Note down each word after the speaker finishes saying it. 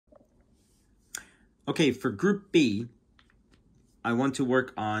Okay, for Group B, I want to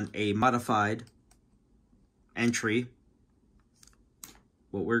work on a modified entry.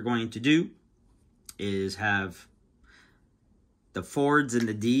 What we're going to do is have the forwards and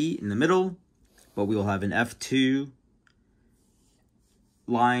the D in the middle, but we will have an F2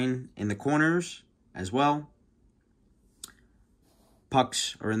 line in the corners as well.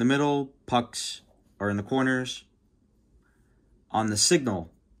 Pucks are in the middle, pucks are in the corners. On the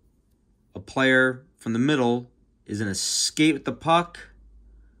signal, a player from the middle is going to skate with the puck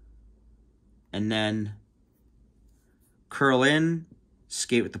and then curl in,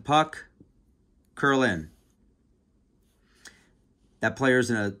 skate with the puck, curl in. That player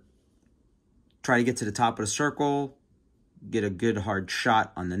is going to try to get to the top of the circle, get a good hard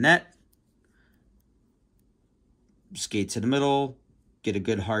shot on the net, skate to the middle, get a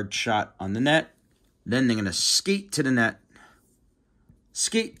good hard shot on the net. Then they're going to skate to the net,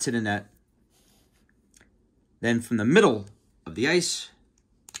 skate to the net. Then from the middle of the ice,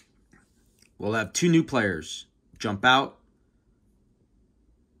 we'll have two new players jump out.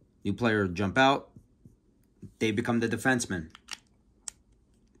 New player jump out. They become the defenseman.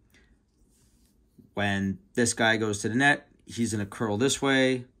 When this guy goes to the net, he's going to curl this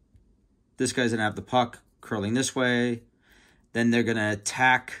way. This guy's going to have the puck curling this way. Then they're going to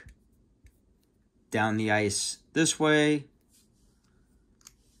attack down the ice this way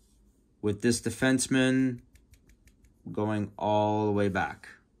with this defenseman going all the way back.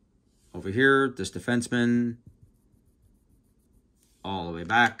 Over here, this defenseman all the way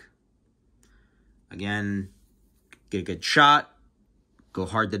back. Again, get a good shot, go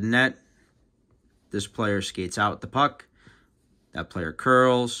hard to the net. This player skates out with the puck. That player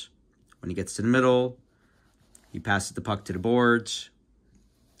curls. When he gets to the middle, he passes the puck to the boards.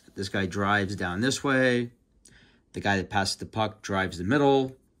 This guy drives down this way. The guy that passes the puck drives the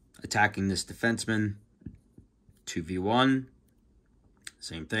middle, attacking this defenseman. 2v1.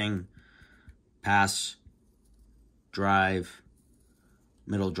 Same thing. Pass, drive,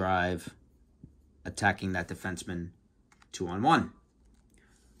 middle drive, attacking that defenseman 2-on-1.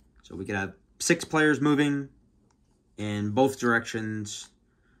 So we could have 6 players moving in both directions,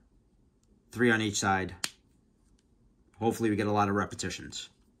 3 on each side. Hopefully we get a lot of repetitions.